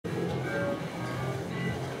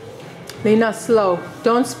Lena, slow.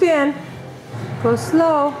 Don't spin. Go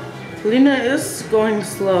slow. Lena is going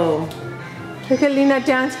slow. Look at Lena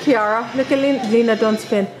dance, Kiara. Look at Lena. Lena, don't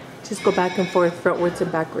spin. Just go back and forth, frontwards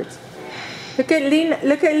and backwards. Look at Lena.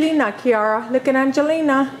 Look at Lena, Kiara. Look at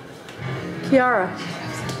Angelina. Kiara.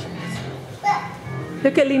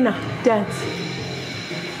 Look at Lena. Dance.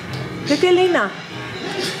 Look at Lena.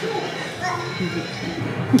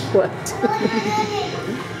 What?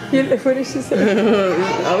 What did she say? I don't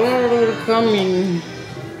know where they're coming.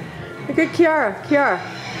 Look at Kiara. Kiara.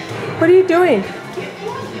 What are you doing?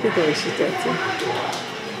 Look at the way she's dancing.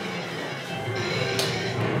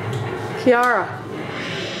 Kiara.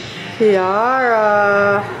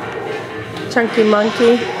 Kiara. Chunky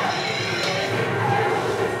monkey.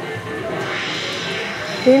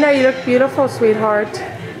 Lena, you look beautiful, sweetheart.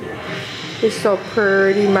 You're so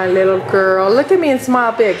pretty, my little girl. Look at me and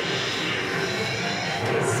smile big.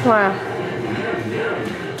 Smile.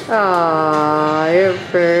 Aw, you're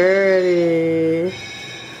pretty.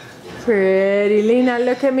 Pretty. Lena,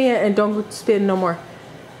 look at me and don't spin no more.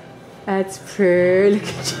 That's pretty. Look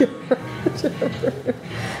at you.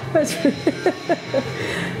 That's pretty.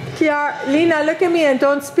 Kiara, Lena, look at me and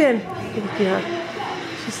don't spin. Look at Kiara.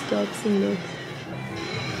 She stops and looks.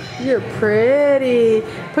 You're pretty.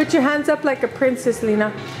 Put your hands up like a princess,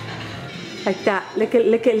 Lena. Like that. Look at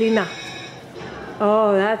Lena.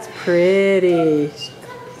 Oh, that's pretty.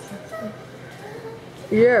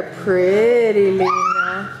 You're pretty,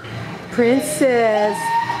 Lena. Princess.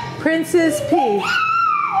 Princess P.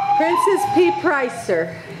 Princess P.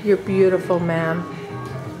 Pricer. You're beautiful, ma'am.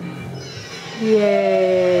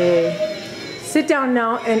 Yay. Sit down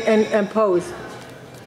now and pose.